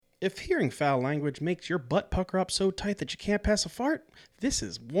If hearing foul language makes your butt pucker up so tight that you can't pass a fart, this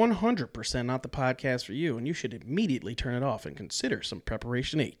is 100% not the podcast for you, and you should immediately turn it off and consider some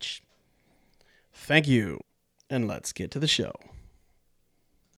Preparation H. Thank you, and let's get to the show.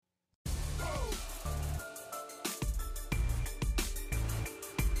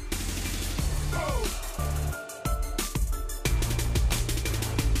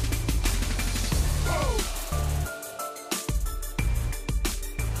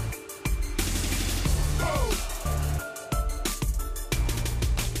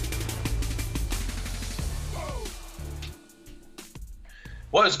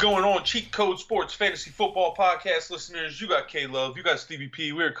 What is going on, Cheat Code Sports Fantasy Football Podcast listeners? You got K-Love, you got Stevie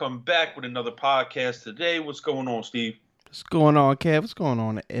P. We're coming back with another podcast today. What's going on, Steve? What's going on, Kev? What's going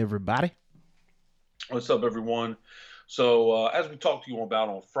on, everybody? What's up, everyone? So, as we talked to you about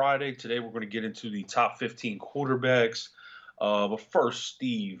on Friday, today we're going to get into the top 15 quarterbacks. But first,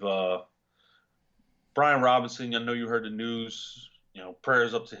 Steve, Brian Robinson, I know you heard the news. You know,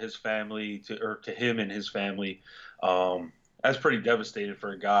 prayers up to his family, to him and his family. That's pretty devastating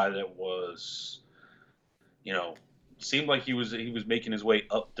for a guy that was, seemed like he was making his way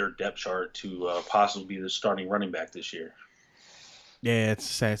up their depth chart to possibly be the starting running back this year. Yeah, it's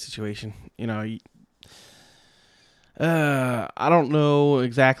a sad situation. I don't know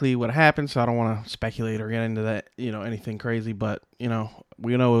exactly what happened, so I don't want to speculate or get into that, anything crazy. But, we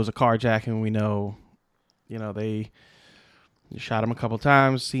know it was a carjacking. We know, they shot him a couple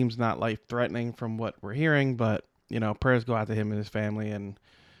times. Seems not life-threatening from what we're hearing, but, prayers go out to him and his family. And,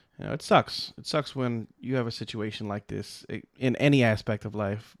 it sucks. It sucks when you have a situation like this in any aspect of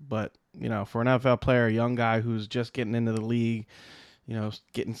life. But, for an NFL player, a young guy who's just getting into the league,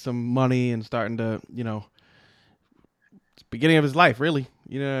 getting some money and starting to, it's the beginning of his life, really.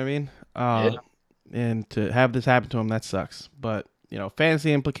 You know what I mean? Yeah. And to have this happen to him, that sucks. But,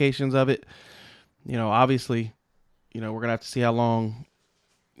 fantasy implications of it, obviously, we're going to have to see how long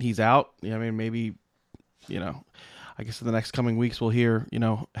he's out. Maybe, I guess in the next coming weeks we'll hear,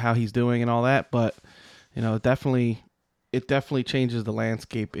 how he's doing and all that. But, it definitely changes the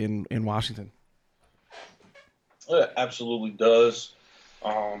landscape in Washington. It absolutely does.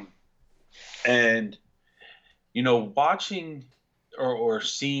 And, watching or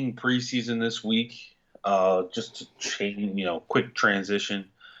seeing preseason this week, just to change, quick transition,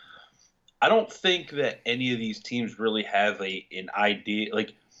 I don't think that any of these teams really have an idea.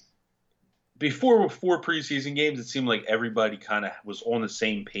 Like, before preseason games, it seemed like everybody kind of was on the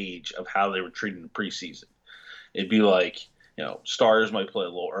same page of how they were treating the preseason. It'd be like, starters might play a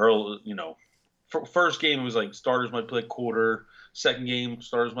little early, first game it was like starters might play quarter. Second game,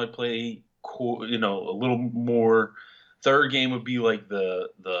 starters might play, a little more. Third game would be like the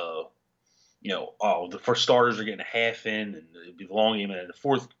first starters are getting a half in, and it'd be the long game. And the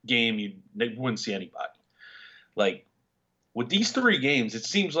fourth game, they wouldn't see anybody. Like, with these three games, it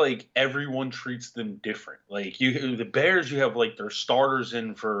seems like everyone treats them different. Like, the Bears, you have like their starters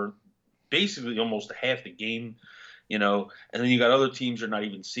in for basically almost half the game, and then you got other teams that are not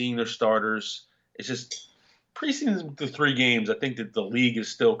even seeing their starters. It's just preseason, the three games. I think that the league is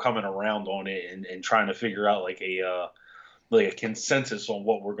still coming around on it and trying to figure out like a consensus on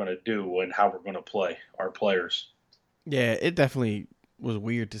what we're going to do and how we're going to play our players. Yeah, it definitely was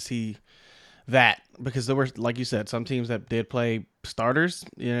weird to see that, because there were, like you said, some teams that did play starters,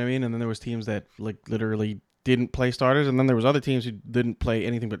 and then there was teams that like literally didn't play starters, and then there was other teams who didn't play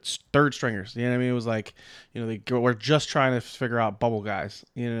anything but third stringers. It was like, they were just trying to figure out bubble guys.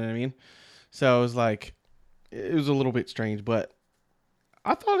 So it was like, it was a little bit strange, but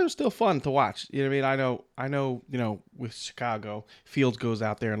I thought it was still fun to watch. I know, with Chicago, Fields goes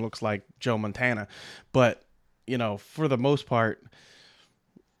out there and looks like Joe Montana, but for the most part,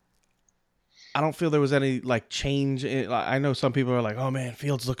 I don't feel there was any like change. I know some people are like, "Oh man,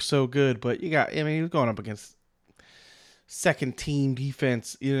 Fields looks so good," but he was going up against second team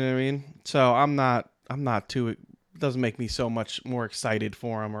defense. You know what I mean? So I'm not too. It doesn't make me so much more excited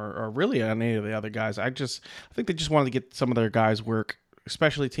for him or really on any of the other guys. I think they just wanted to get some of their guys work,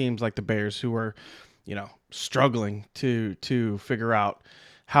 especially teams like the Bears who are, struggling to figure out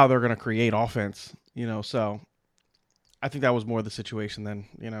how they're going to create offense. So. I think that was more the situation than,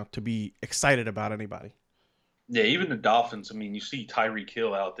 to be excited about anybody. Yeah, even the Dolphins. I mean, you see Tyreek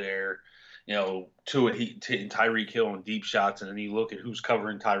Hill out there, Tyreek Hill on deep shots, and then you look at who's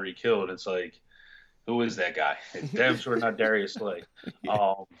covering Tyreek Hill, and it's like, who is that guy? It's damn sure not Darius Slay.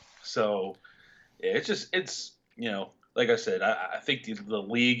 Yeah. So yeah, it's like I said, I think the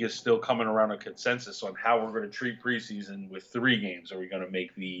league is still coming around a consensus on how we're going to treat preseason with three games. Are we going to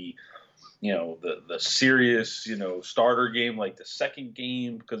make the the serious starter game like the second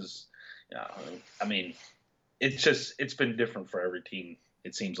game because I mean it's been different for every team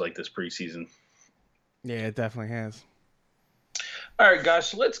it seems like this preseason. Yeah, it definitely has. All right, guys,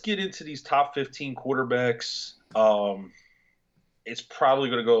 so let's get into these top 15 quarterbacks. It's probably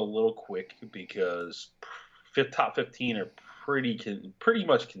going to go a little quick because top 15 are pretty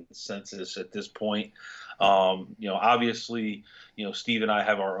much consensus at this point. Obviously, Steve and I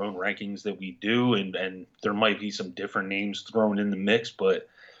have our own rankings that we do, and there might be some different names thrown in the mix, but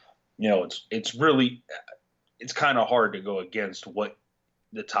it's really it's kind of hard to go against what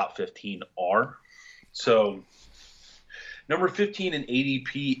the top 15 are. So, number 15 in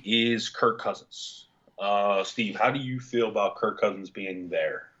ADP is Kirk Cousins. Steve, how do you feel about Kirk Cousins being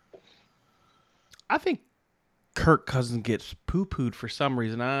there? I think Kirk Cousins gets poo-pooed for some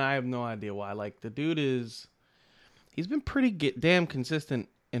reason. I have no idea why. Like, the dude he's been pretty damn consistent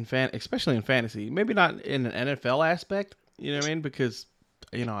especially in fantasy. Maybe not in an NFL aspect, you know what I mean? Because,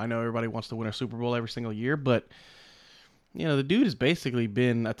 I know everybody wants to win a Super Bowl every single year, but, the dude has basically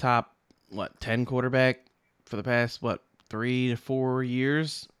been a top, 10 quarterback for the past, 3 to 4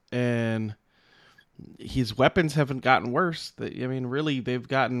 years. And his weapons haven't gotten worse. Really, they've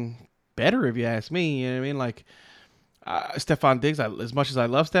gotten better, if you ask me. You know what I mean? Like, Stephon Diggs, as much as I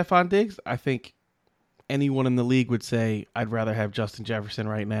love Stephon Diggs, I think anyone in the league would say I'd rather have Justin Jefferson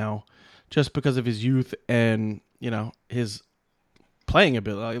right now just because of his youth and, his playing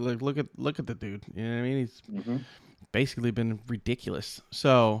ability. Like, look at the dude. You know what I mean? He's basically been ridiculous.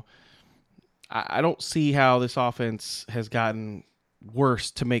 So I don't see how this offense has gotten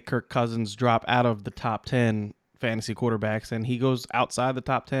worse to make Kirk Cousins drop out of the top 10 fantasy quarterbacks, and he goes outside the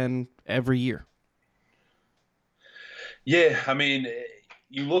top 10 every year. Yeah, I mean,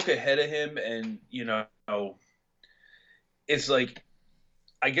 you look ahead of him, and it's like,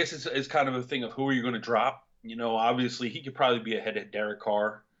 I guess it's kind of a thing of who are you going to drop. Obviously he could probably be ahead of Derek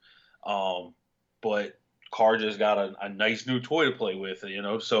Carr, but Carr just got a nice new toy to play with,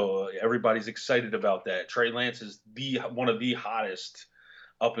 so everybody's excited about that. Trey Lance is one of the hottest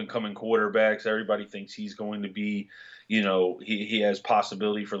up and coming quarterbacks. Everybody thinks he's going to be, he has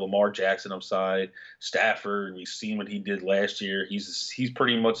possibility for Lamar Jackson upside. Stafford, we've seen what he did last year. He's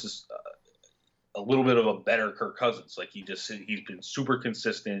pretty much a little bit of a better Kirk Cousins. Like he's been super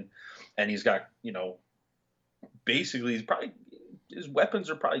consistent, and he's got, basically his weapons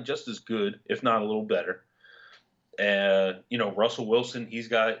are probably just as good, if not a little better. And Russell Wilson,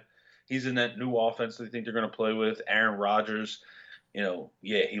 he's in that new offense they think they're going to play with. Aaron Rodgers,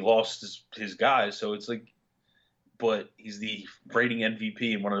 he lost his guys, so it's like, but he's the rating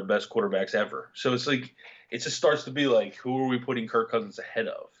MVP and one of the best quarterbacks ever. So it's like, it just starts to be like, who are we putting Kirk Cousins ahead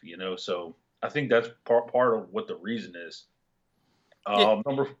of? So I think that's part of what the reason is. Yeah.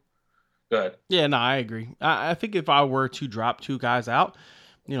 Go ahead. Yeah, no, I agree. I think if I were to drop two guys out,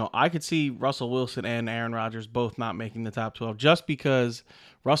 I could see Russell Wilson and Aaron Rodgers both not making the top 12 just because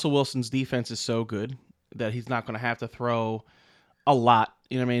Russell Wilson's defense is so good that he's not going to have to throw a lot.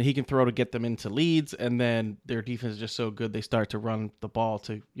 He can throw to get them into leads, and then their defense is just so good they start to run the ball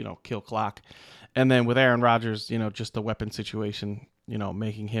to, kill clock. And then with Aaron Rodgers, just the weapon situation,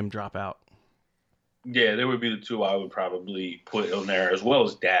 making him drop out. Yeah, there would be the two I would probably put on there, as well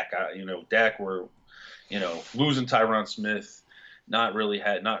as Dak. Dak were, losing Tyron Smith, not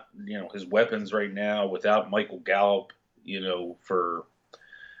his weapons right now without Michael Gallup, for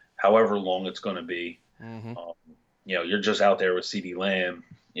however long it's going to be. Mm-hmm. You're just out there with CeeDee Lamb.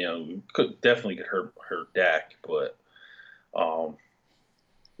 Definitely could hurt Dak, but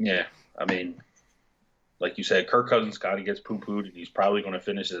yeah, I mean, like you said, Kirk Cousins kind of gets poo-pooed, and he's probably going to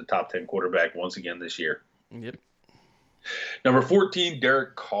finish as a top 10 quarterback once again this year. Yep. Number 14,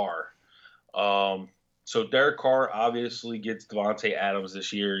 Derek Carr. So Derek Carr obviously gets Devontae Adams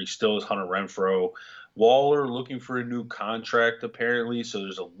this year. He still has Hunter Renfrow. Waller looking for a new contract apparently, so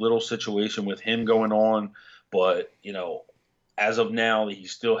there's a little situation with him going on. But, as of now, he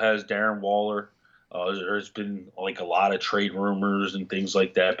still has Darren Waller. There's been like a lot of trade rumors and things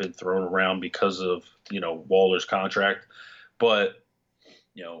like that been thrown around because of, Waller's contract. But,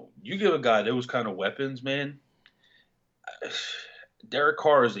 you give a guy those kind of weapons, man. Derek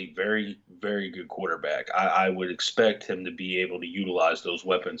Carr is a very, very good quarterback. I would expect him to be able to utilize those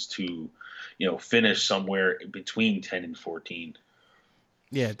weapons to, finish somewhere between 10 and 14.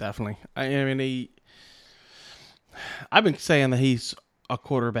 Yeah, definitely. I've been saying that he's a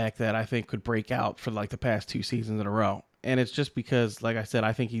quarterback that I think could break out for like the past 2 seasons in a row. And it's just because, like I said,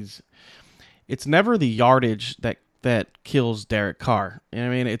 I think it's never the yardage that kills Derek Carr.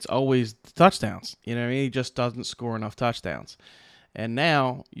 It's always touchdowns. He just doesn't score enough touchdowns. And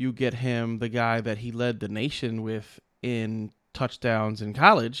now you get him the guy that he led the nation with in touchdowns in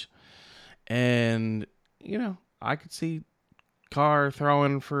college. And, I could see Carr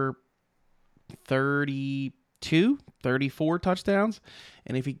throwing for 32, 34 touchdowns.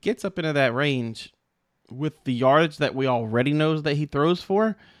 And if he gets up into that range with the yardage that we already knows that he throws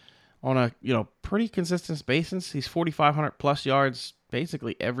for on a, pretty consistent basis, he's 4,500 plus yards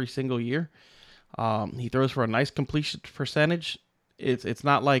basically every single year. He throws for a nice completion percentage. It's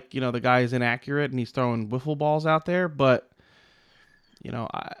not like, the guy is inaccurate and he's throwing wiffle balls out there, but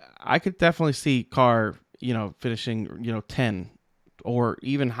I could definitely see Carr, finishing, 10 or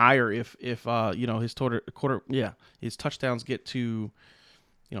even higher if his touchdowns get to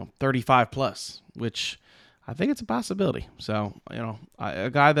 35 plus, which I think it's a possibility. So a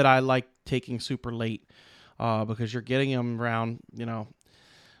guy that I like taking super late because you're getting him around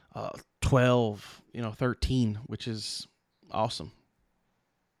 12, 13, which is awesome.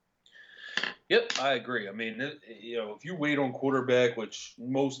 Yep, I agree. I mean, if you wait on quarterback, which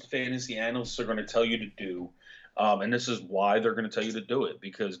most fantasy analysts are going to tell you to do, and this is why they're going to tell you to do it,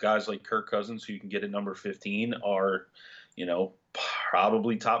 because guys like Kirk Cousins, who you can get at number 15, are,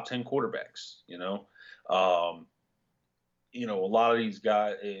 probably top 10 quarterbacks. A lot of these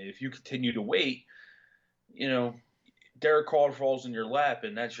guys, if you continue to wait, Derek Carr falls in your lap,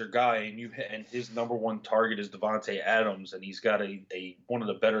 and that's your guy, and his number one target is Devontae Adams, and he's got a one of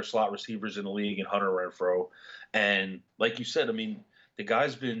the better slot receivers in the league in Hunter Renfrow, and like you said, I mean, the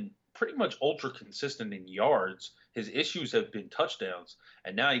guy's been pretty much ultra consistent in yards. His issues have been touchdowns,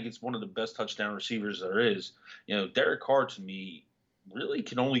 and now he gets one of the best touchdown receivers there is. Derek Carr to me really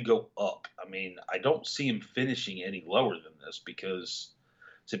can only go up. I mean, I don't see him finishing any lower than this because,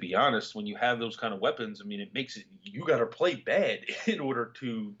 to be honest, when you have those kind of weapons, I mean, it makes it, you got to play bad in order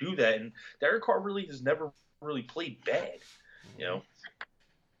to do that. And Derek Carr really has never really played bad,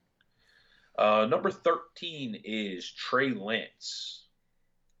 Number 13 is Trey Lance.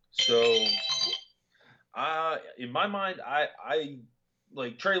 So, in my mind, I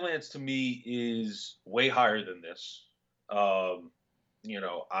like Trey Lance to me is way higher than this.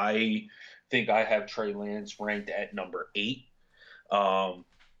 I think I have Trey Lance ranked at number 8. I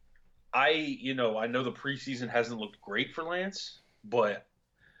know the preseason hasn't looked great for Lance, but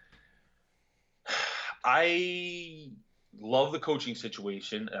I love the coaching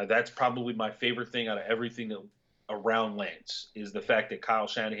situation. That's probably my favorite thing out of everything around Lance is the fact that Kyle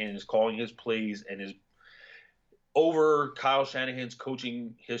Shanahan is calling his plays and is over Kyle Shanahan's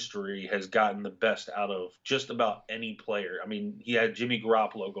coaching history has gotten the best out of just about any player. I mean, he had Jimmy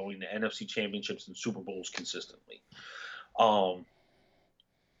Garoppolo going to NFC championships and Super Bowls consistently.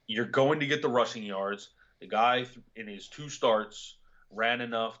 You're going to get the rushing yards. The guy in his 2 starts ran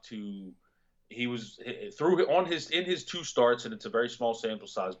enough to he was through on his in his 2 starts, and it's a very small sample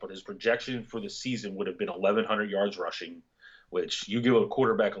size, but his projection for the season would have been 1,100 yards rushing, which you give a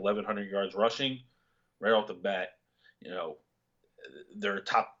quarterback 1,100 yards rushing right off the bat, they're a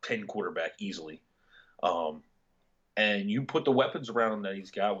top 10 quarterback easily. And you put the weapons around him that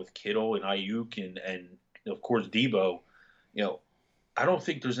he's got with Kittle and Ayuk and of course Debo, I don't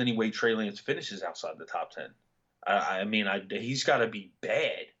think there's any way Trey Lance finishes outside the top 10. He's got to be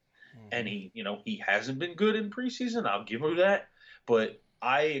bad. And he hasn't been good in preseason. I'll give him that. But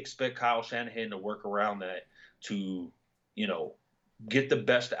I expect Kyle Shanahan to work around that to, get the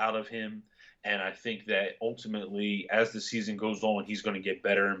best out of him. And I think that ultimately, as the season goes on, he's going to get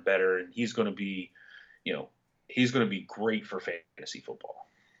better and better. And he's going to be, great for fantasy football.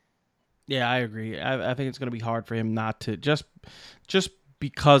 Yeah, I agree. I think it's going to be hard for him not to just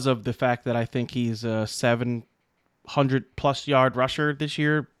because of the fact that I think he's a 700 plus yard rusher this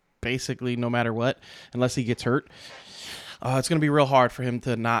year, basically no matter what, unless he gets hurt. It's going to be real hard for him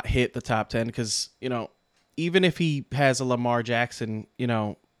to not hit the top 10 because, even if he has a Lamar Jackson,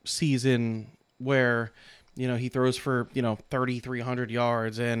 season where, he throws for, 3,300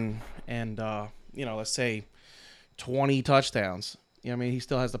 yards and let's say 20 touchdowns. He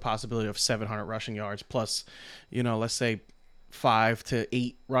still has the possibility of 700 rushing yards plus, let's say 5 to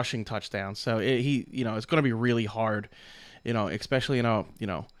 8 rushing touchdowns. So it's going to be really hard, especially in a,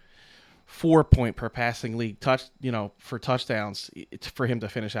 4-point per passing league for touchdowns for him to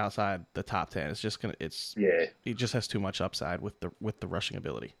finish outside the top 10. It's just he just has too much upside with the rushing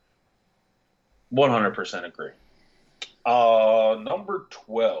ability. 100% agree. Number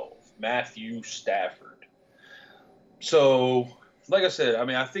 12, Matthew Stafford. So, like I said,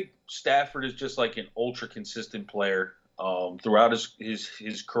 I think Stafford is just like an ultra consistent player throughout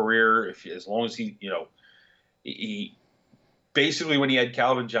his career. As long as he basically when he had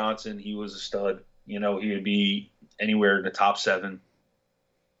Calvin Johnson, he was a stud. He would be anywhere in the top 7.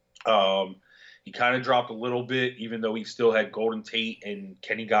 He kind of dropped a little bit, even though he still had Golden Tate and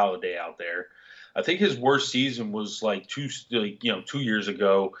Kenny Galladay out there. I think his worst season was like 2 years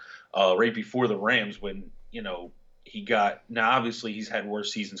ago, right before the Rams, when he got. Now obviously he's had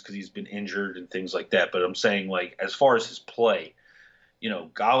worse seasons because he's been injured and things like that. But I'm saying, like, as far as his play,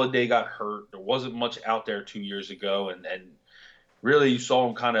 Galladay got hurt. There wasn't much out there 2 years ago, and really you saw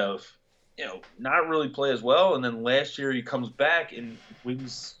him kind of not really play as well. And then last year he comes back and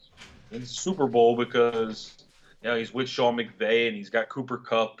wins the Super Bowl because he's with Sean McVay and he's got Cooper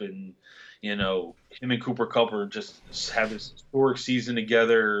Kupp, and him and Cooper Kupp are just have this historic season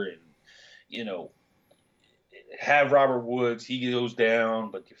together, and have Robert Woods, he goes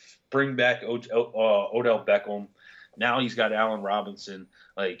down, but you bring back Odell Beckham. Now he's got Allen Robinson.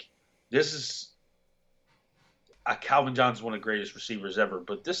 Like, this is Calvin Johnson's one of the greatest receivers ever,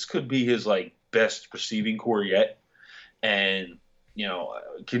 but this could be his best receiving core yet. And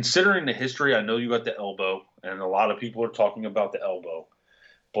considering the history, I know you got the elbow, and a lot of people are talking about the elbow,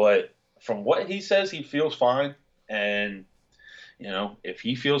 but from what he says, he feels fine. And if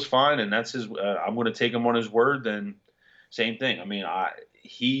he feels fine, and that's his, I'm going to take him on his word. Then same thing. I mean,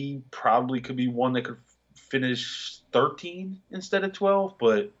 he probably could be one that could finish 13 instead of 12,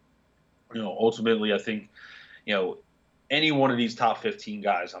 but ultimately, I think any one of these top 15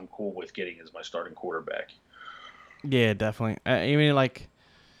 guys, I'm cool with getting as my starting quarterback. Yeah, definitely. I mean,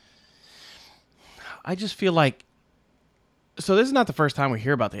 I just feel like, so this is not the first time we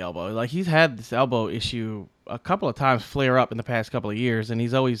hear about the elbow. Like, he's had this elbow issue a couple of times flare up in the past couple of years, and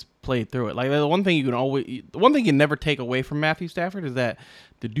he's always played through it. Like, the one thing you can never take away from Matthew Stafford is that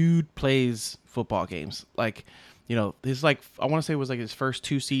the dude plays football games. Like, his I want to say it was his first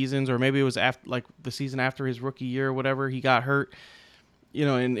 2 seasons, or maybe it was after the season after his rookie year or whatever, he got hurt.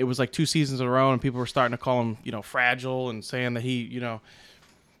 And it was 2 seasons in a row, and people were starting to call him, fragile, and saying that he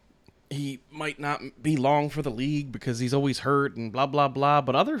might not be long for the league because he's always hurt and blah, blah, blah.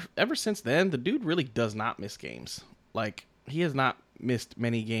 But ever since then, the dude really does not miss games. Like, he has not missed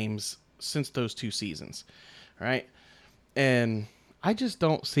many games since those 2 seasons, right? And I really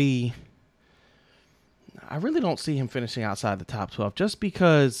don't see him finishing outside the top 12 just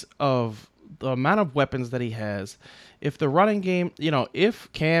because of the amount of weapons that he has. If the running game, if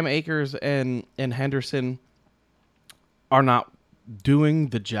Cam Akers and Henderson are not doing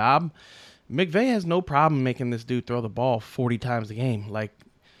the job, McVay has no problem making this dude throw the ball 40 times a game. Like,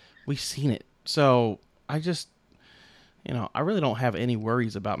 we've seen it. So I just, I really don't have any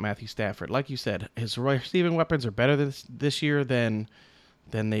worries about Matthew Stafford. Like you said, his receiving weapons are better this year than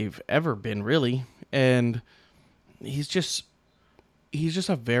they've ever been, really. And he's just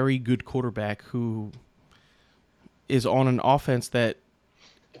a very good quarterback who is on an offense that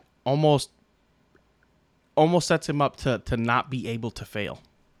almost sets him up to not be able to fail.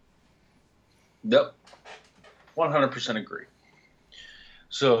 Yep. 100% agree.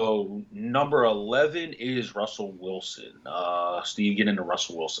 So number 11 is Russell Wilson. Steve, get into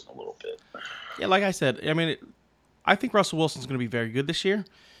Russell Wilson a little bit. Yeah, like I said, I mean, I think Russell Wilson's going to be very good this year.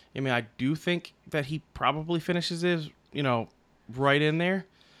 I mean, I do think that he probably finishes his, right in there.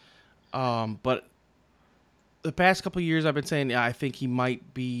 But the past couple of years, I've been saying, I think he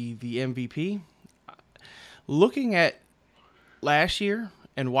might be the MVP. Looking at last year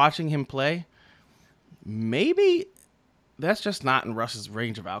and watching him play, maybe that's just not in Russ's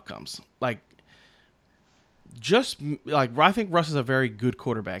range of outcomes. I think Russ is a very good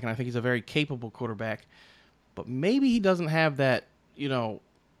quarterback, and I think he's a very capable quarterback. But maybe he doesn't have that,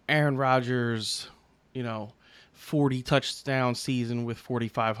 Aaron Rodgers, 40 touchdown season with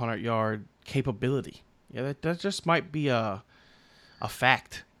 4,500 yard capability. Yeah, that just might be a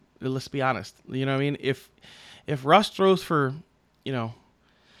fact. Let's be honest. You know what I mean? If Russ throws for,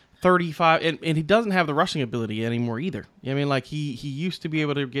 35, and he doesn't have the rushing ability anymore either. You know what I mean? He used to be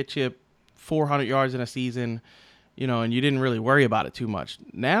able to get you 400 yards in a season, and you didn't really worry about it too much.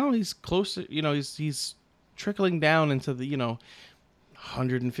 Now he's close to, he's trickling down into the,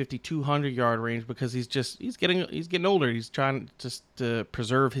 150, 200 yard range because he's getting older. He's trying to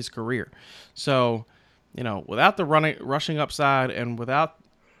preserve his career. So, without the rushing upside and without,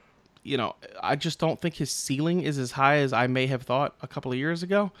 I just don't think his ceiling is as high as I may have thought a couple of years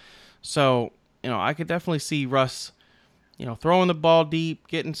ago. So, I could definitely see Russ, throwing the ball deep,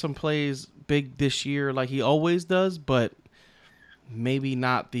 getting some plays big this year like he always does, but maybe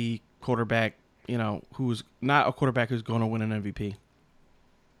not the quarterback, who's not a quarterback who's going to win an MVP.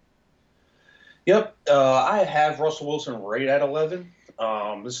 Yep. I have Russell Wilson right at 11.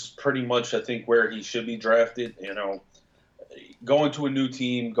 This is pretty much, I think, where he should be drafted. going to a new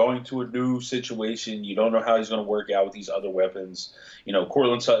team, going to a new situation. You don't know how he's going to work out with these other weapons.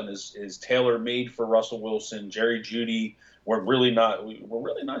 Courtland Sutton is tailor made for Russell Wilson. Jerry Jeudy, we're really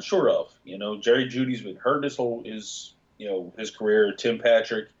not sure of. Jerry Judy's been hurt his career. Tim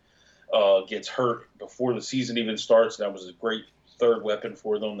Patrick gets hurt before the season even starts. That was a great third weapon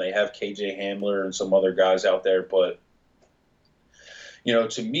for them. They have KJ Hamler and some other guys out there, but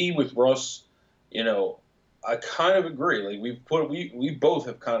to me with Russ, I kind of agree. Like we both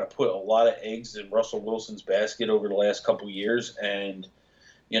have kind of put a lot of eggs in Russell Wilson's basket over the last couple of years, and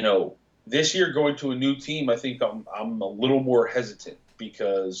this year going to a new team, I think I'm a little more hesitant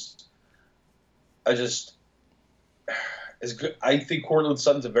because I think Courtland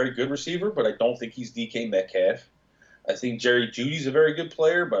Sutton's a very good receiver, but I don't think he's DK Metcalf. I think Jerry Jeudy's a very good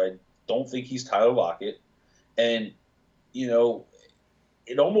player, but I don't think he's Tyler Lockett. And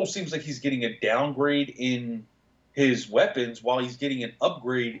it almost seems like he's getting a downgrade in his weapons while he's getting an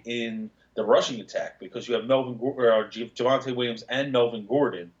upgrade in the rushing attack because you have Javonte Williams and Melvin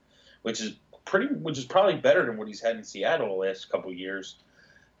Gordon, which is probably better than what he's had in Seattle the last couple of years.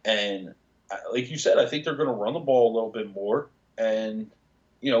 And like you said, I think they're going to run the ball a little bit more and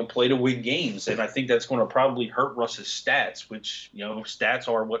play to win games. And I think that's going to probably hurt Russ's stats, which stats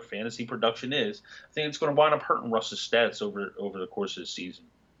are what fantasy production is. I think it's going to wind up hurting Russ's stats over the course of the season.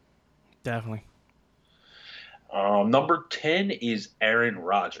 Definitely. Number 10 is Aaron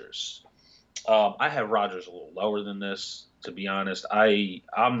Rodgers. I have Rodgers a little lower than this, to be honest.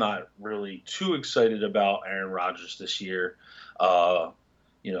 I'm not really too excited about Aaron Rodgers this year.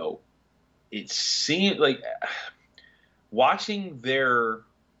 It seemed like watching their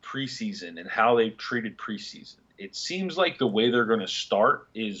preseason and how they've treated preseason, it seems like the way they're going to start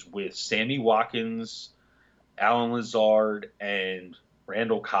is with Sammy Watkins, Allen Lazard, and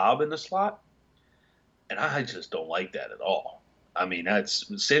Randall Cobb in the slot. And I just don't like that at all. I mean,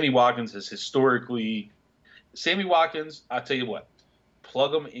 Sammy Watkins is historically – Sammy Watkins, I'll tell you what,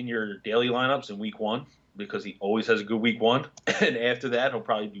 plug him in your daily lineups in week one because he always has a good week one. And after that, he'll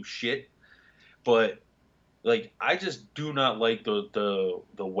probably do shit. But – I just do not like the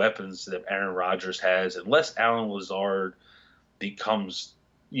weapons that Aaron Rodgers has unless Allen Lazard becomes,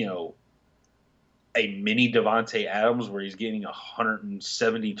 a mini Devontae Adams where he's getting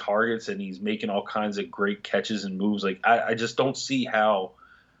 170 targets and he's making all kinds of great catches and moves. I just don't see how,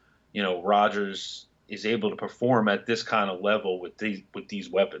 Rodgers is able to perform at this kind of level with these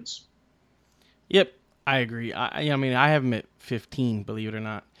weapons. Yep, I agree. I mean, I have him at 15, believe it or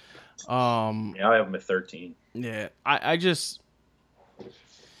not. I have him at 13. Yeah, I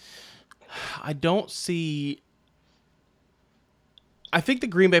don't see. I think the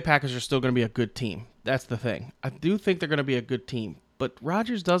Green Bay Packers are still going to be a good team. That's the thing. I do think they're going to be a good team, but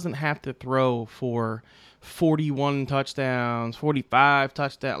Rodgers doesn't have to throw for 41 touchdowns, 45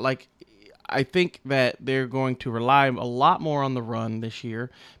 touchdowns. I think that they're going to rely a lot more on the run this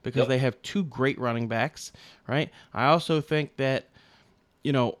year because they have two great running backs, right? I also think that,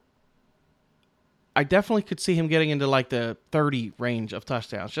 I definitely could see him getting into the 30 range of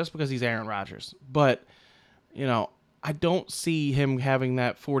touchdowns just because he's Aaron Rodgers. But, I don't see him having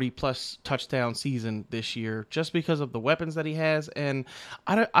that 40-plus touchdown season this year just because of the weapons that he has. And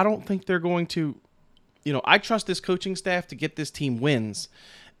I don't think they're going to, I trust this coaching staff to get this team wins.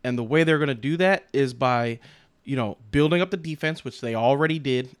 And the way they're going to do that is by, building up the defense, which they already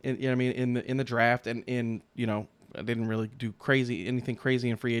did, in the draft and they didn't really do anything crazy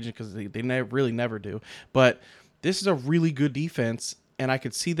in free agent because they never do. But this is a really good defense, and I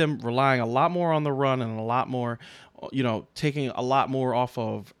could see them relying a lot more on the run and a lot more, taking a lot more off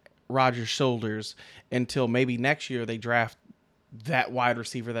of Rodgers' shoulders until maybe next year they draft that wide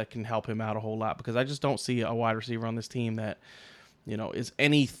receiver that can help him out a whole lot because I just don't see a wide receiver on this team that, is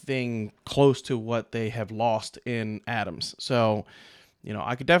anything close to what they have lost in Adams. So,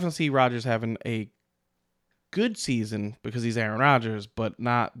 I could definitely see Rodgers having a good season because he's Aaron Rodgers, but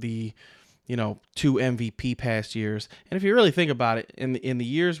not the, 2 MVP past years. And if you really think about it, in the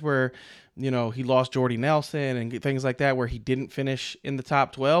years where, he lost Jordy Nelson and things like that, where he didn't finish in the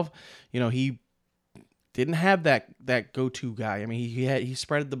top 12, he didn't have that go-to guy. I mean, he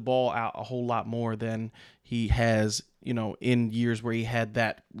spread the ball out a whole lot more than he has, in years where he had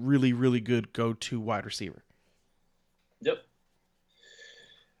that really, really good go-to wide receiver. Yep.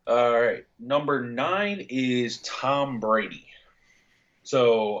 All right. Number 9 is Tom Brady.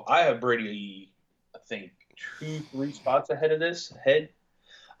 So I have Brady, I think, 2-3 spots ahead of this. He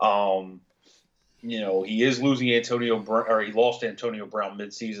is losing Antonio Brown, or he lost Antonio Brown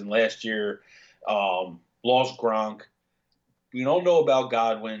midseason last year. Lost Gronk. We don't know about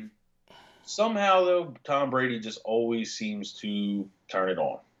Godwin. Somehow, though, Tom Brady just always seems to turn it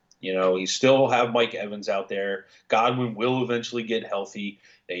on. He still have Mike Evans out there. Godwin will eventually get healthy.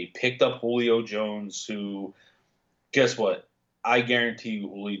 They picked up Julio Jones, who, guess what? I guarantee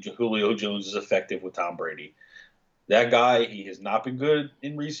you Julio Jones is effective with Tom Brady. That guy, he has not been good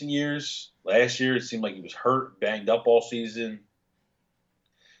in recent years. Last year, it seemed like he was hurt, banged up all season.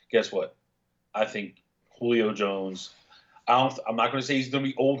 Guess what? I think Julio Jones. I'm not going to say he's going to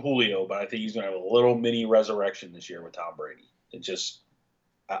be old Julio, but I think he's going to have a little mini resurrection this year with Tom Brady. It just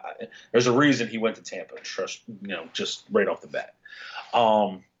there's a reason he went to Tampa. Trust just right off the bat.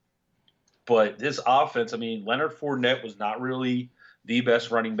 But this offense, I mean, Leonard Fournette was not really the best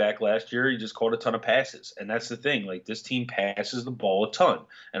running back last year. He just caught a ton of passes, and that's the thing. Like, this team passes the ball a ton,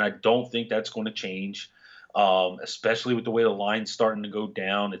 and I don't think that's going to change. Especially with the way the line's starting to go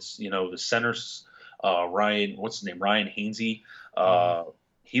down. It's the centers, Ryan, what's his name, Ryan Hainsey.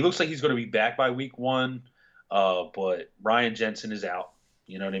 He looks like he's going to be back by week 1, but Ryan Jensen is out.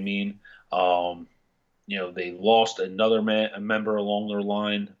 You know what I mean? They lost a member along their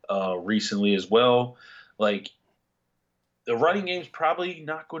line recently as well. Like, the running game's probably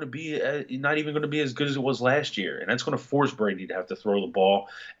not even going to be as good as it was last year, and that's going to force Brady to have to throw the ball.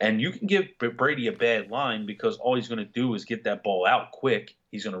 And you can give Brady a bad line because all he's going to do is get that ball out quick.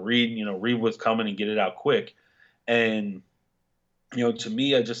 He's going to read what's coming and get it out quick. And to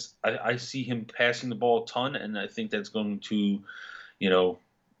me, I see him passing the ball a ton, and I think that's going to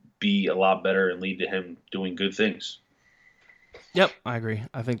be a lot better and lead to him doing good things. Yep, I agree.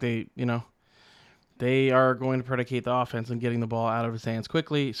 I think they are going to predicate the offense and getting the ball out of his hands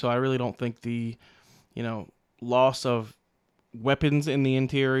quickly. So I really don't think the, loss of weapons in the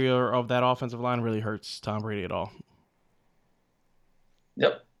interior of that offensive line really hurts Tom Brady at all.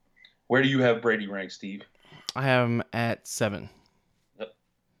 Yep. Where do you have Brady ranked, Steve? I have him at 7. Yep.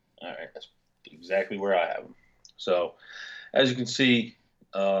 All right. That's exactly where I have him. So, as you can see,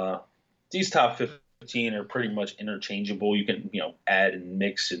 these top 15 are pretty much interchangeable. You can, add and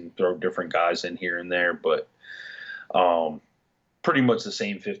mix and throw different guys in here and there, but pretty much the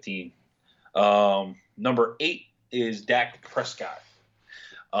same 15. Number 8 is Dak Prescott.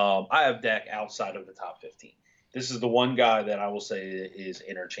 I have Dak outside of the top 15. This is the one guy that I will say is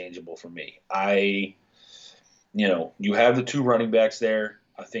interchangeable for me. You have the 2 running backs there.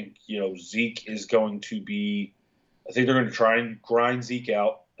 I think, Zeke is going to be – I think they're going to try and grind Zeke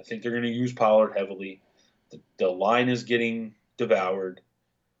out. I think they're going to use Pollard heavily. The line is getting devoured.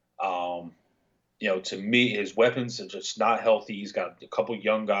 To me, his weapons are just not healthy. He's got a couple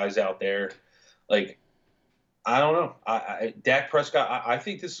young guys out there. Like, I don't know. Dak Prescott, I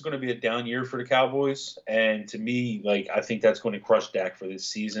think this is going to be a down year for the Cowboys. And to me, I think that's going to crush Dak for this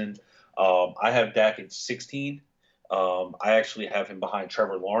season. I have Dak at 16. I actually have him behind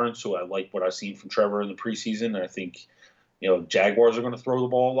Trevor Lawrence, who I like what I've seen from Trevor in the preseason. And I think, Jaguars are going to throw the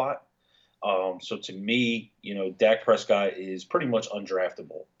ball a lot. So to me, Dak Prescott is pretty much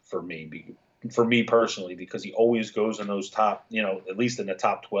undraftable for me personally, because he always goes in those top, at least in the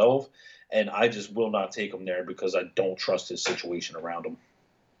top 12. And I just will not take him there because I don't trust his situation around him.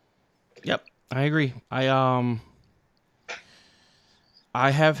 Yep, I agree. I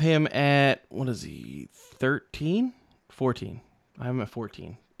have him at, what is he, 13? 14. I have him at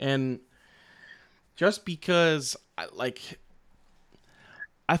 14. And just because, I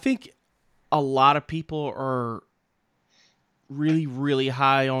think a lot of people are really, really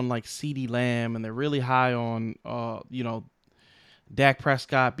high on, CeeDee Lamb, and they're really high on, Dak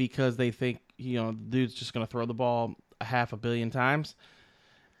Prescott because they think, the dude's just going to throw the ball 500 million times.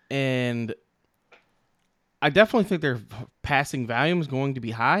 And I definitely think their passing volume is going to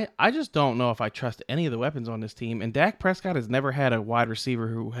be high. I just don't know if I trust any of the weapons on this team. And Dak Prescott has never had a wide receiver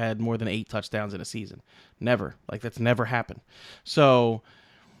who had more than 8 touchdowns in a season. Never. That's never happened. So,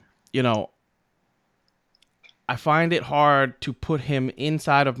 I find it hard to put him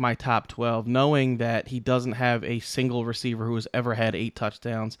inside of my top 12, knowing that he doesn't have a single receiver who has ever had 8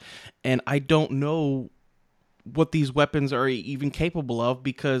 touchdowns. And I don't know what these weapons are even capable of,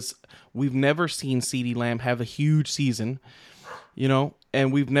 because we've never seen CeeDee Lamb have a huge season,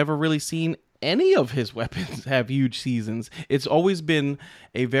 and we've never really seen any of his weapons have huge seasons. It's always been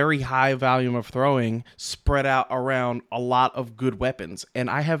a very high volume of throwing spread out around a lot of good weapons. And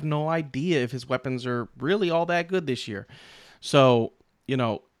I have no idea if his weapons are really all that good this year. So,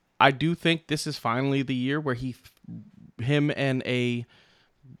 I do think this is finally the year where him and a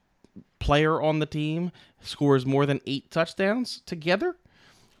player on the team scores more than 8 touchdowns together.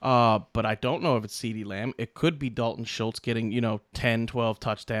 But I don't know if it's CeeDee Lamb. It could be Dalton Schultz getting, 10, 12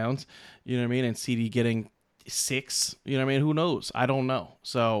 touchdowns, and CeeDee getting 6, who knows? I don't know.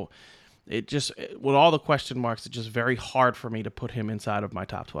 So, with all the question marks, it's just very hard for me to put him inside of my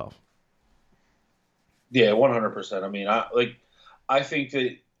top 12. Yeah, 100%. I mean, I think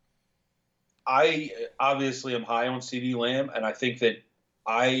that I obviously am high on CD Lamb, and I think that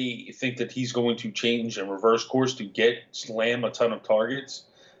he's going to change and reverse course to get Lamb a ton of targets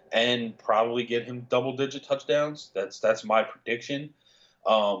and probably get him double-digit touchdowns. That's my prediction.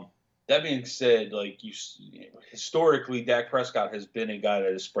 Um, that being said, historically, Dak Prescott has been a guy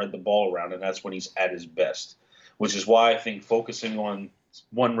that has spread the ball around, and that's when he's at his best. Which is why I think focusing on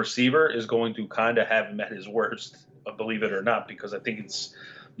one receiver is going to kind of have him at his worst, believe it or not, because I think it's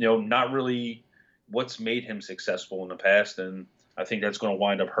not really what's made him successful in the past, and I think that's going to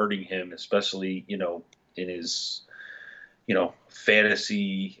wind up hurting him, especially in his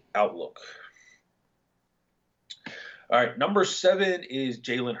fantasy outlook. All right, number 7 is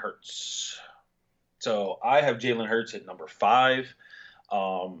Jalen Hurts. So I have Jalen Hurts at number 5.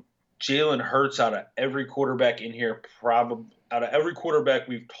 Jalen Hurts, out of every quarterback in here, out of every quarterback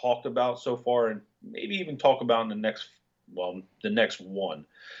we've talked about so far, and maybe even talk about in the next one,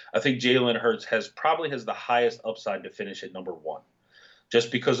 I think Jalen Hurts probably has the highest upside to finish at number 1,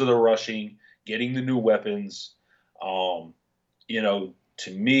 just because of the rushing, getting the new weapons.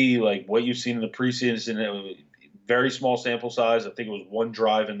 To me, like what you've seen in the preseason, very small sample size. I think it was one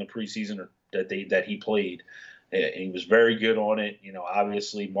drive in the preseason that he played, and he was very good on it.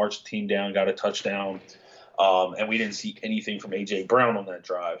 Obviously marched the team down, got a touchdown, and we didn't see anything from AJ Brown on that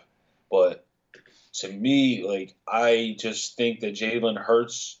drive. But to me, I just think that Jalen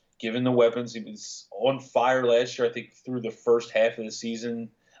Hurts, given the weapons, he was on fire last year. I think through the first half of the season,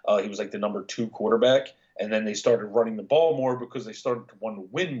 he was like the number 2 quarterback, and then they started running the ball more because they started to want to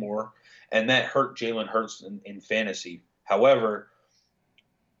win more, and that hurt Jalen Hurts in fantasy. However,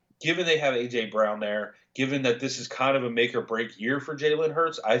 given they have A.J. Brown there, given that this is kind of a make-or-break year for Jalen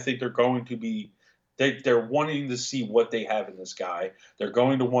Hurts, I think they're going to be they're wanting to see what they have in this guy. They're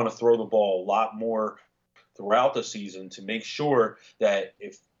going to want to throw the ball a lot more throughout the season to make sure that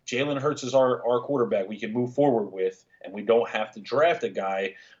if Jalen Hurts is our quarterback we can move forward with, and we don't have to draft a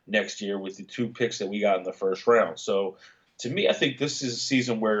guy next year with the 2 picks that we got in the first round. So to me, I think this is a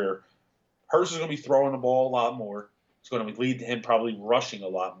season where Hurts is going to be throwing the ball a lot more. It's going to lead to him probably rushing a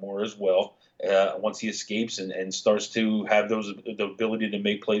lot more as well once he escapes and starts to have the ability to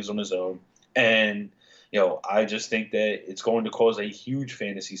make plays on his own. And, I just think that it's going to cause a huge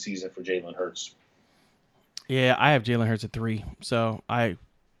fantasy season for Jalen Hurts. Yeah, I have Jalen Hurts at 3, so I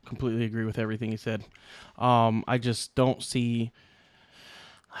completely agree with everything he said. I just don't see.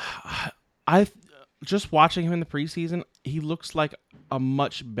 I just watching him in the preseason, he looks like a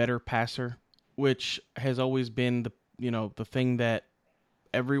much better passer, which has always been the thing that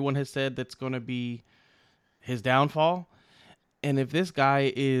everyone has said that's going to be his downfall. And if this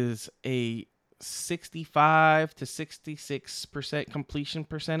guy is a 65 to 66% completion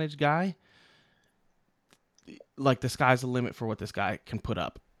percentage guy, the sky's the limit for what this guy can put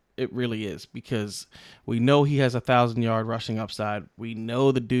up. It really is, because we know he has 1,000-yard rushing upside. We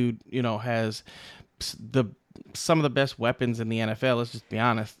know the dude, has some of the best weapons in the NFL. Let's just be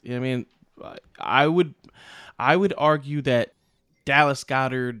honest. I mean, I would argue that Dallas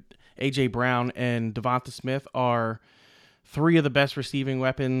Goedert, AJ Brown, and Devonta Smith are 3 of the best receiving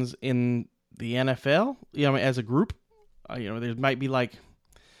weapons in the NFL. As a group, there might be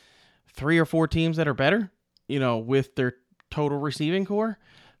 3 or 4 teams that are better, with their total receiving core,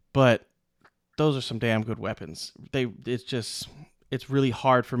 but those are some damn good weapons. It's really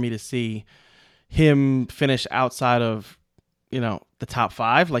hard for me to see him finish outside of, the top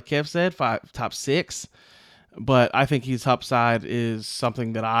 5, like Kev said, top 6. But I think his upside is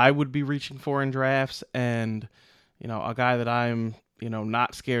something that I would be reaching for in drafts, and, a guy that I'm,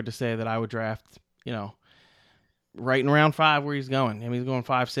 not scared to say that I would draft, right in round 5 where he's going. I mean, he's going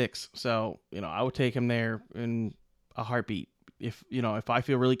 5-6. So, I would take him there in a heartbeat. If I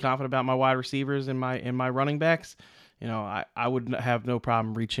feel really confident about my wide receivers and my running backs, I would have no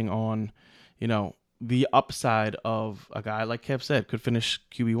problem reaching on, the upside of a guy like Kev said could finish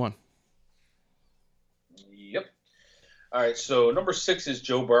QB1. Yep. All right. So number 6 is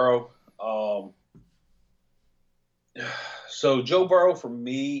Joe Burrow. So Joe Burrow for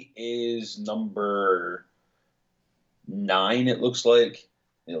me is number 9. It looks like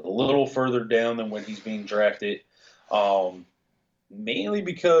a little further down than when he's being drafted. Mainly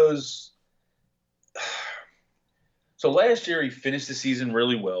because so last year he finished the season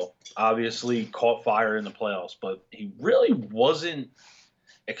really well. Obviously caught fire in the playoffs, but he really wasn't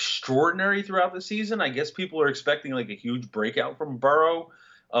extraordinary throughout the season. I guess people are expecting a huge breakout from Burrow.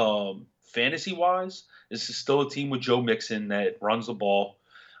 Fantasy wise, this is still a team with Joe Mixon that runs the ball.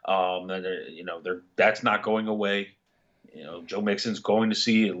 That's not going away. Joe Mixon's going to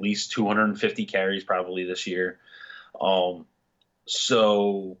see at least 250 carries probably this year.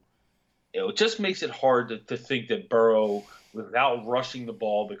 So it just makes it hard to think that Burrow, without rushing the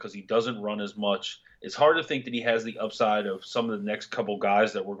ball because he doesn't run as much, it's hard to think that he has the upside of some of the next couple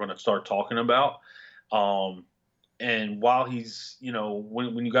guys that we're going to start talking about. And while he's,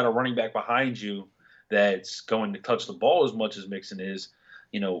 when you got a running back behind you that's going to touch the ball as much as Mixon is,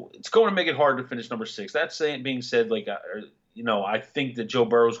 it's going to make it hard to finish number 6. That being said, I think that Joe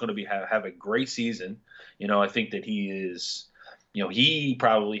Burrow is going to have a great season. I think that he is, he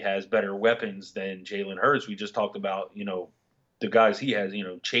probably has better weapons than Jalen Hurts. We just talked about, the guys he has,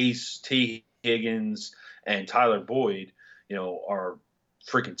 Chase, T. Higgins, and Tyler Boyd, are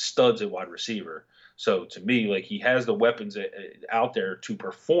freaking studs at wide receiver. So to me, he has the weapons out there to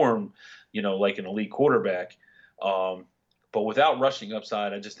perform, like an elite quarterback. But without rushing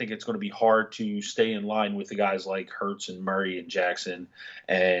upside, I just think it's going to be hard to stay in line with the guys like Hurts and Murray and Jackson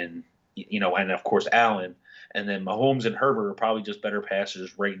and of course Allen. And then Mahomes and Herbert are probably just better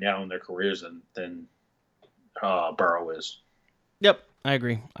passers right now in their careers than Burrow is. Yep, I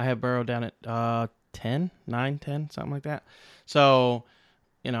agree. I have Burrow down at 10, 9, 10, something like that. So,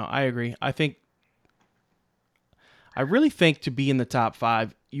 I agree. I really think to be in the top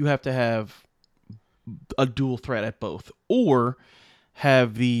 5, you have to have a dual threat at both, or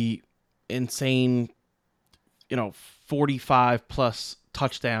have the insane, 45 plus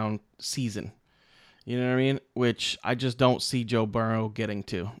touchdown season. You know what I mean? Which I just don't see Joe Burrow getting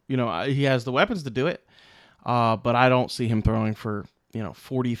to. He has the weapons to do it, but I don't see him throwing for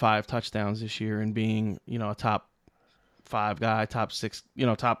 45 touchdowns this year and being a top 5 guy, top 6,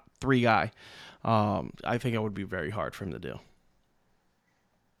 top 3 guy. I think it would be very hard for him to do.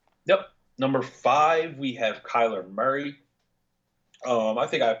 Yep. Number 5, we have Kyler Murray. I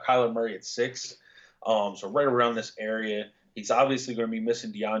think I have Kyler Murray at 6. So right around this area. He's obviously going to be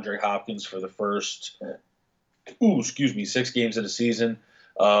missing DeAndre Hopkins for the first, 6 games of the season.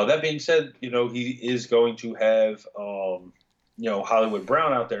 That being said, he is going to have, Hollywood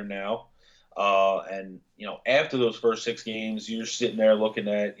Brown out there now. And after those first 6 games, you're sitting there looking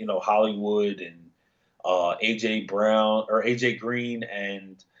at, Hollywood and AJ Green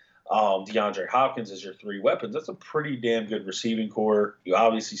and DeAndre Hopkins as your 3 weapons. That's a pretty damn good receiving core. You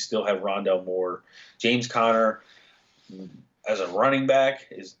obviously still have Rondale Moore. James Conner, as a running back,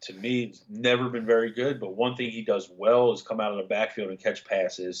 is, to me, never been very good. But one thing he does well is come out of the backfield and catch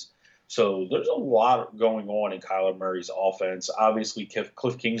passes. So there's a lot going on in Kyler Murray's offense. Obviously,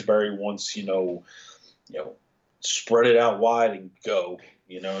 Cliff Kingsbury wants, spread it out wide and go.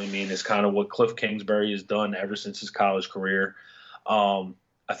 You know what I mean? It's kind of what Cliff Kingsbury has done ever since his college career. I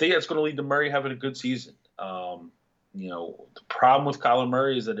think that's going to lead to Murray having a good season. The problem with Kyler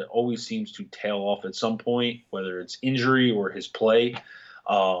Murray is that it always seems to tail off at some point, whether it's injury or his play.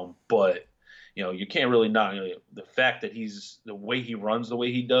 But you can't really not the fact that the way he runs, the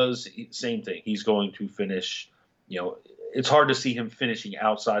way he does, same thing. He's going to finish. It's hard to see him finishing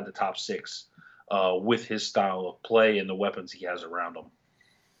outside the top 6 with his style of play and the weapons he has around him.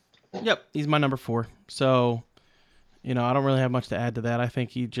 Yep, he's my number 4. So, I don't really have much to add to that. I think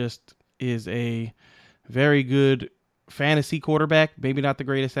he just is a very good fantasy quarterback. Maybe not the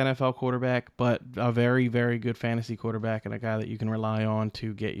greatest NFL quarterback, but a very, very good fantasy quarterback and a guy that you can rely on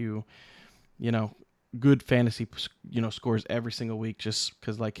to get you, good fantasy, scores every single week just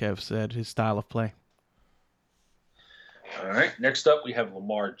because, like Kev said, his style of play. All right. Next up, we have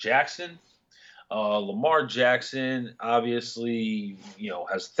Lamar Jackson. Lamar Jackson obviously,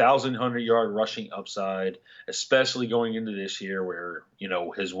 has 1,100-yard rushing upside, especially going into this year where,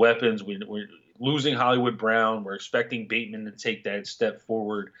 his weapons, we're losing Hollywood Brown. We're expecting Bateman to take that step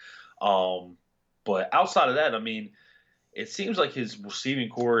forward. But outside of that, it seems like his receiving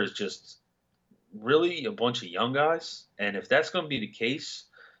core is just really a bunch of young guys. And if that's going to be the case,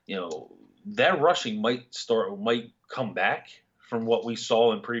 that rushing might come back from what we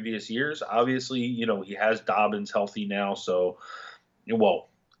saw in previous years. Obviously, he has Dobbins healthy now. So,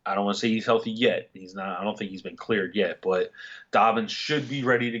 I don't want to say he's healthy yet. He's not. I don't think he's been cleared yet. But Dobbins should be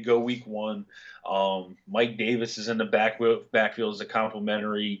ready to go week 1. Mike Davis is in the backfield as a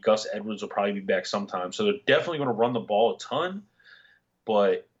complimentary. Gus Edwards will probably be back sometime. So they're definitely going to run the ball a ton.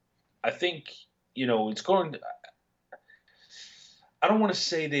 But I think, it's going to – I don't want to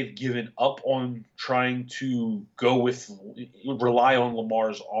say they've given up on trying to rely on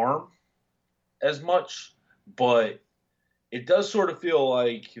Lamar's arm as much, but it does sort of feel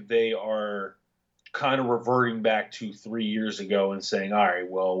like they are kind of reverting back to 3 years ago and saying, all right,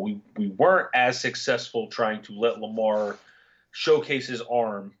 well, we weren't as successful trying to let Lamar showcase his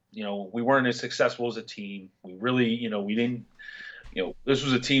arm. We weren't as successful as a team. We really, we didn't. This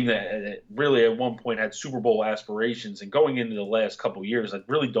was a team that really at one point had Super Bowl aspirations, and going into the last couple of years, I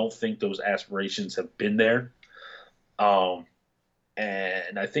really don't think those aspirations have been there.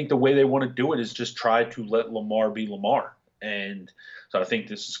 And I think the way they want to do it is just try to let Lamar be Lamar. And so I think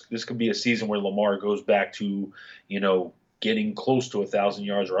this could be a season where Lamar goes back to, getting close to 1,000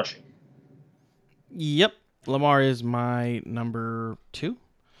 yards rushing. Yep, Lamar is my number 2.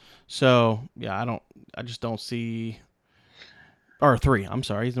 So yeah, I just don't see, or 3. I'm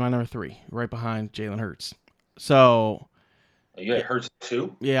sorry, he's my number 3, right behind Jalen Hurts. So You got Hurts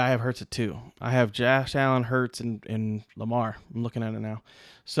too? yeah, I have Hurts at 2. I have Josh Allen, Hurts, and Lamar. I'm looking at it now.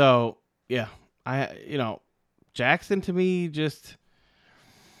 So yeah, Jackson to me just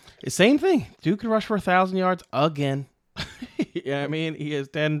the same thing. Dude could rush for 1,000 yards again. Yeah, I mean he has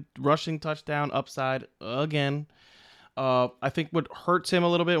 10 rushing touchdown upside again. I think what hurts him a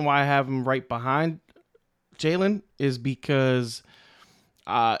little bit and why I have him right behind Jalen is because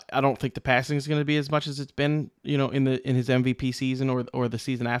I don't think the passing is going to be as much as it's been, in his MVP season or the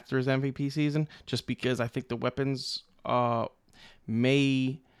season after his MVP season. Just because I think the weapons I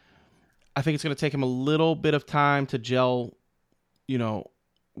think it's going to take him a little bit of time to gel,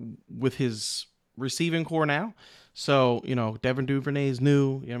 with his receiving core now. So, Devin Duvernay is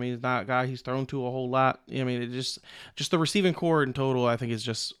new. He's not a guy he's thrown to a whole lot. It just the receiving core in total, I think, is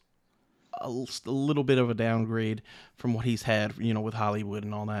just a little bit of a downgrade from what he's had, with Hollywood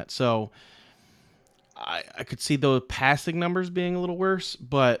and all that. So I could see the passing numbers being a little worse,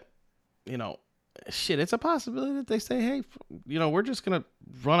 but, it's a possibility that they say, hey, we're just going to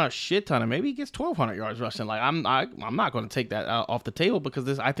run a shit ton and maybe he gets 1,200 yards rushing. Like I'm not going to take that off the table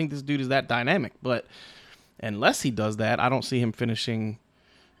because I think this dude is that dynamic, but unless he does that, I don't see him finishing,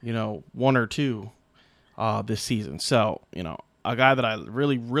 1 or 2 this season. So, a guy that I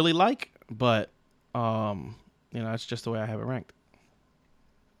really, really like, but, it's just the way I have it ranked.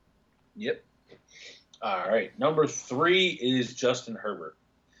 Yep. All right. Number 3 is Justin Herbert.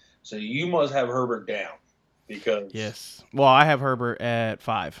 So you must have Herbert down because. Yes. Well, I have Herbert at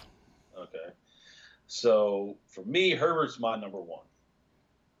 5. Okay. So for me, Herbert's my number 1.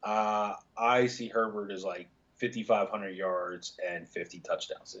 I see Herbert as like 5,500 yards and 50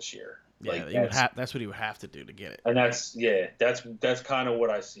 touchdowns this year. Yeah, that's what he would have to do to get it. And that's kind of what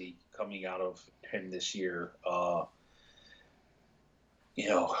I see coming out of him this year.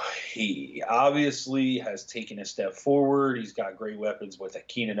 He obviously has taken a step forward. He's got great weapons with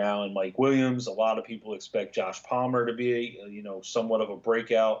Keenan Allen, Mike Williams. A lot of people expect Josh Palmer to be, somewhat of a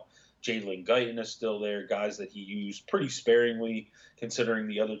breakout. Jalen Guyton is still there, guys that he used pretty sparingly considering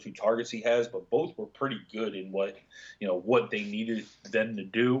the other 2 targets he has, but both were pretty good in what they needed them to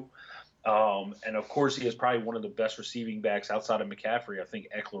do. And of course, he is probably one of the best receiving backs outside of McCaffrey. I think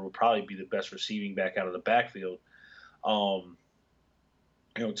Eckler would probably be the best receiving back out of the backfield.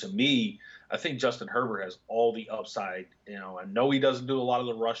 To me, I think Justin Herbert has all the upside. I know he doesn't do a lot of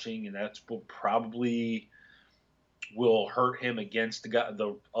the rushing, and that's what probably will hurt him against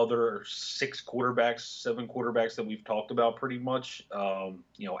the other 7 quarterbacks that we've talked about pretty much.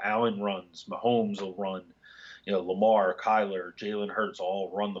 Allen runs, Mahomes will run, Lamar, Kyler, Jalen Hurts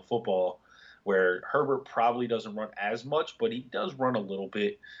all run the football, where Herbert probably doesn't run as much, but he does run a little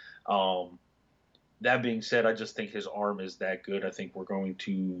bit. That being said, I just think his arm is that good. I think we're going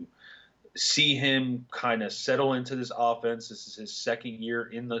to see him kind of settle into this offense. This is his second year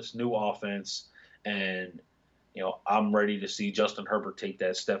in this new offense, and I'm ready to see Justin Herbert take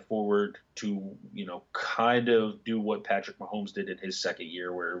that step forward to, kind of do what Patrick Mahomes did in his second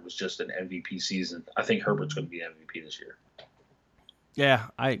year, where it was just an MVP season. I think Herbert's going to be MVP this year. Yeah,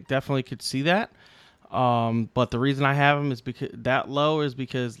 I definitely could see that. But the reason I have him is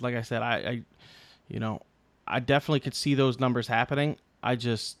because, like I said, I definitely could see those numbers happening. I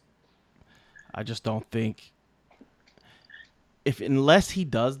just don't think unless he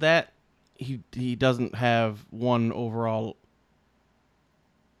does that, he doesn't have 1 overall.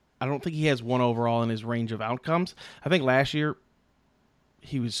 I don't think he has 1 overall in his range of outcomes. I think last year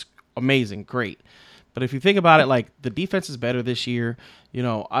he was amazing, great. But if you think about it, like the defense is better this year.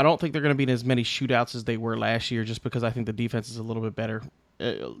 I don't think they're going to be in as many shootouts as they were last year, just because I think the defense is a little bit better.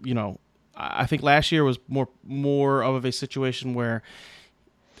 I think last year was more of a situation where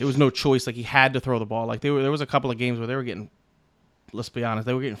there was no choice. Like he had to throw the ball. Like there was a couple of games where they were getting, let's be honest,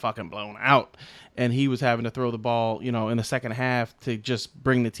 they were getting fucking blown out, and he was having to throw the ball, in the second half to just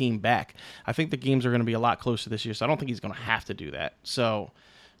bring the team back. I think the games are going to be a lot closer this year, so I don't think he's going to have to do that. So,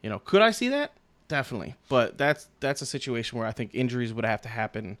 could I see that? Definitely. But that's a situation where I think injuries would have to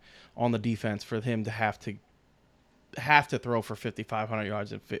happen on the defense for him to have to have to throw for 5,500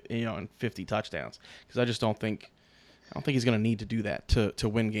 yards and 50 touchdowns, because I don't think he's going to need to do that to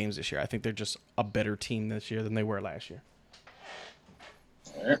win games this year. I think they're just a better team this year than they were last year.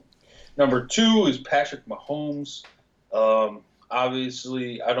 All right. Number 2 is Patrick Mahomes.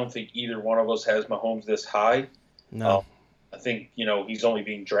 Obviously, I don't think either one of us has Mahomes this high. No. I think, he's only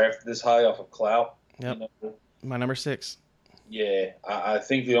being drafted this high off of clout. Yep. My number 6. Yeah, I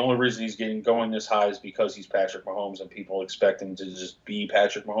think the only reason he's going this high is because he's Patrick Mahomes and people expect him to just be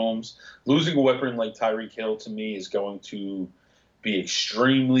Patrick Mahomes. Losing a weapon like Tyreek Hill to me is going to be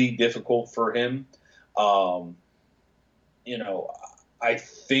extremely difficult for him. I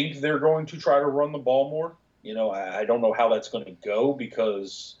think they're going to try to run the ball more. I don't know how that's going to go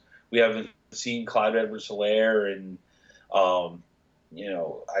because we haven't seen Clyde Edwards-Helaire and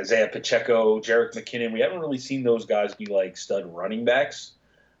Isaiah Pacheco, Jerick McKinnon. We haven't really seen those guys be like stud running backs,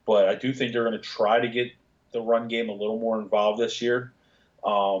 but I do think they're going to try to get the run game a little more involved this year.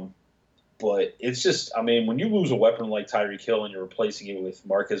 But it's just, when you lose a weapon like Tyreek Hill and you're replacing it with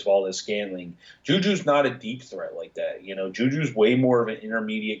Marquez Valdes-Scantling, Juju's not a deep threat like that. Juju's way more of an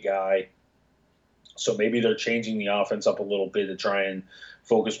intermediate guy. So maybe they're changing the offense up a little bit to try and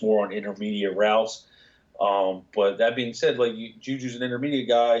focus more on intermediate routes. But that being said, Juju's an intermediate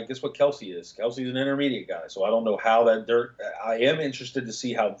guy. Guess what Kelsey is? Kelsey's an intermediate guy. So I don't know how I am interested to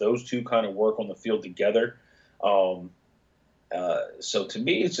see how those two kind of work on the field together. So to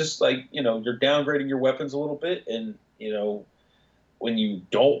me, it's just you're downgrading your weapons a little bit. And, when you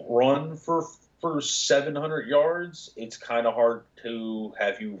don't run for 700 yards, it's kind of hard to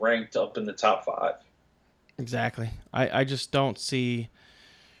have you ranked up in the top 5. Exactly. I just don't see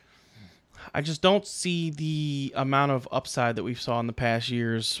the amount of upside that we've saw in the past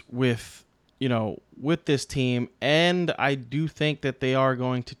years with this team. And I do think that they are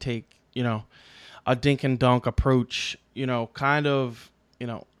going to take, a dink and dunk approach, kind of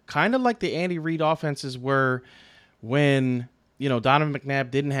like the Andy Reid offenses were when, Donovan McNabb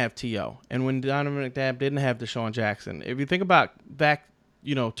didn't have T.O. and when Donovan McNabb didn't have Deshaun Jackson. If you think about back,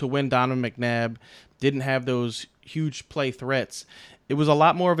 to when Donovan McNabb didn't have those huge play threats, it was a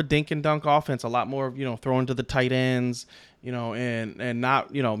lot more of a dink and dunk offense, a lot more of, throwing to the tight ends, and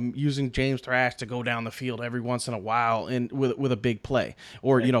not, using James Thrash to go down the field every once in a while and with a big play,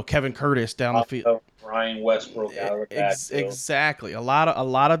 or, Kevin Curtis down the field. Ryan Westbrook out of that. Exactly. A lot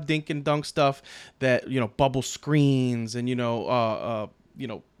of dink and dunk stuff that, bubble screens and,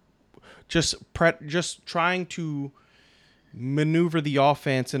 just trying to maneuver the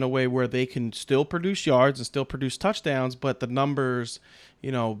offense in a way where they can still produce yards and still produce touchdowns, but the numbers,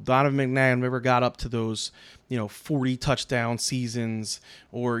 Donovan McNabb never got up to those, 40 touchdown seasons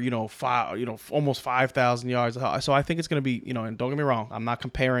or, almost 5,000 yards. So I think it's going to be, and don't get me wrong, I'm not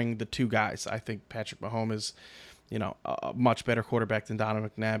comparing the two guys. I think Patrick Mahomes is, a much better quarterback than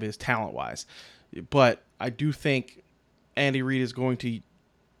Donovan McNabb is talent-wise. But I do think Andy Reid is going to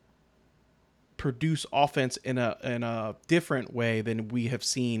produce offense in a different way than we have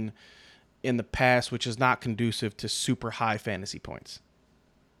seen in the past, which is not conducive to super high fantasy points.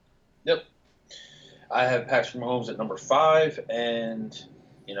 Yep. I have Patrick Mahomes at number 5, and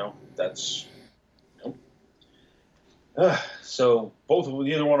that's so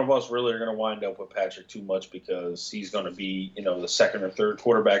neither one of us really are going to wind up with Patrick too much because he's going to be the second or third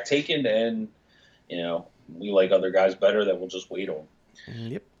quarterback taken, and we like other guys better that we'll just wait on.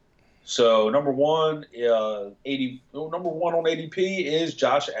 Yep. So number one on ADP is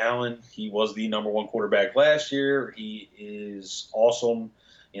Josh Allen. He was the number 1 quarterback last year. He is awesome.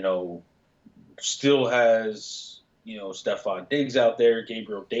 Still has Stephon Diggs out there.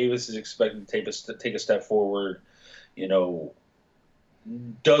 Gabriel Davis is expected to take a step forward.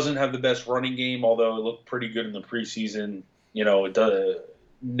 Doesn't have the best running game, although it looked pretty good in the preseason. It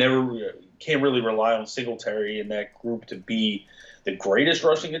can't really rely on Singletary in that group to be the greatest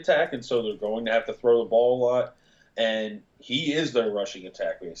rushing attack, and so they're going to have to throw the ball a lot. And he is their rushing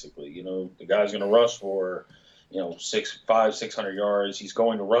attack, basically. The guy's going to rush for, 600 yards. He's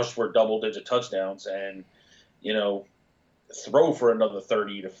going to rush for double-digit touchdowns and, throw for another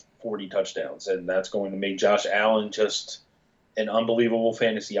 30 to 40 touchdowns. And that's going to make Josh Allen just an unbelievable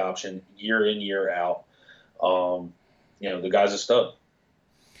fantasy option year in, year out. The guy's a stud.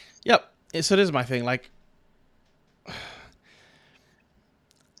 Yep. So this is my thing.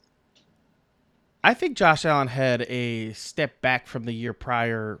 I think Josh Allen had a step back from the year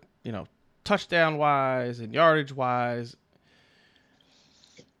prior, touchdown-wise and yardage-wise.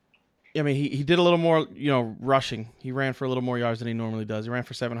 He did a little more, rushing. He ran for a little more yards than he normally does. He ran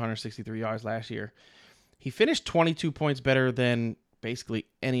for 763 yards last year. He finished 22 points better than basically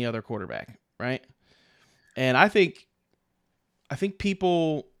any other quarterback, right? And I think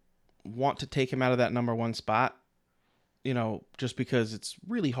people want to take him out of that number one spot, just because it's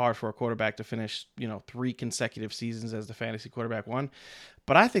really hard for a quarterback to finish, 3 consecutive seasons as the fantasy quarterback one.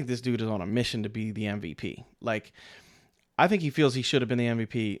 But I think this dude is on a mission to be the MVP. Like, I think he feels he should have been the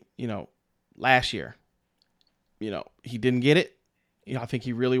MVP, last year. He didn't get it. I think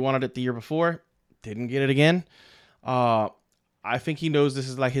he really wanted it the year before. Didn't get it again. I think he knows this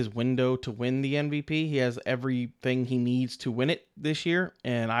is like his window to win the MVP. He has everything he needs to win it this year,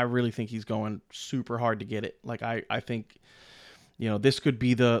 and I really think he's going super hard to get it. Like, I think, this could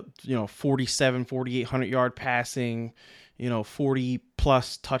be the, 47, 4,800 yard passing, 40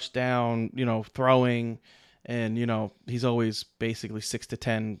 plus touchdown, throwing, and, he's always basically 6 to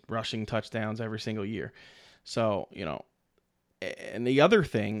 10 rushing touchdowns every single year. So, and the other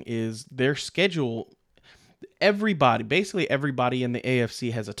thing is their schedule. Basically everybody in the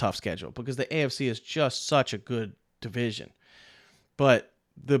AFC has a tough schedule because the AFC is just such a good division. But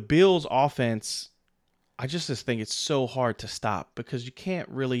the Bills offense, I just think it's so hard to stop because you can't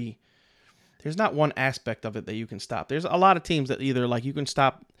really, there's not one aspect of it that you can stop. There's a lot of teams that either like you can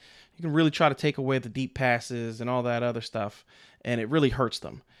really try to take away the deep passes and all that other stuff, and it really hurts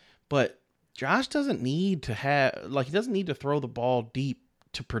them. But Josh doesn't need to he doesn't need to throw the ball deep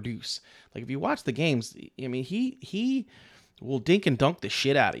to produce. Like, if you watch the games, I mean, he will dink and dunk the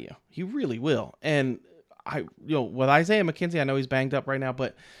shit out of you. He really will. And with Isaiah McKenzie, I know he's banged up right now,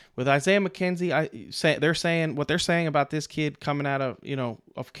 but with Isaiah McKenzie, they're saying about this kid coming out of,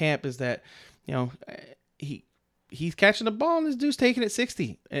 of camp is that, he's catching the ball and this dude's taking it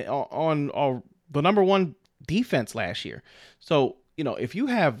 60 on the number one defense last year. So, if you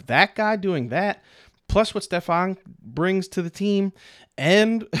have that guy doing that, plus what Stefon brings to the team,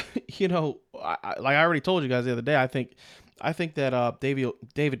 and like I already told you guys the other day, I think that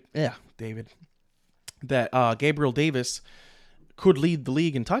Gabriel Davis could lead the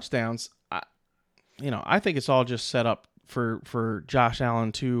league in touchdowns. I think it's all just set up for Josh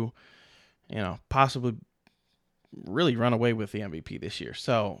Allen to, possibly really run away with the MVP this year.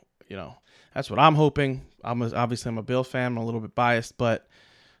 So, that's what I'm hoping. Obviously I'm a Bills fan. I'm a little bit biased, but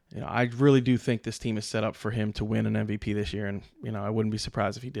I really do think this team is set up for him to win an MVP this year, and I wouldn't be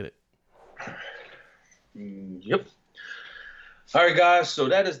surprised if he did it. Yep. All right, guys. So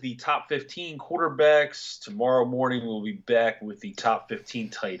that is the top 15 quarterbacks. Tomorrow morning we'll be back with the top 15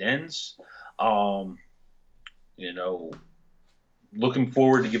 tight ends. Looking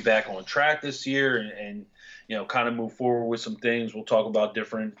forward to get back on track this year and kind of move forward with some things. We'll talk about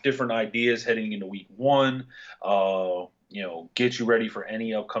different ideas heading into week 1. Get you ready for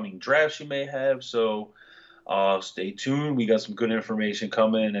any upcoming drafts you may have. So stay tuned. We got some good information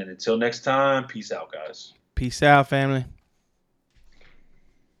coming. And until next time, peace out, guys. Peace out, family.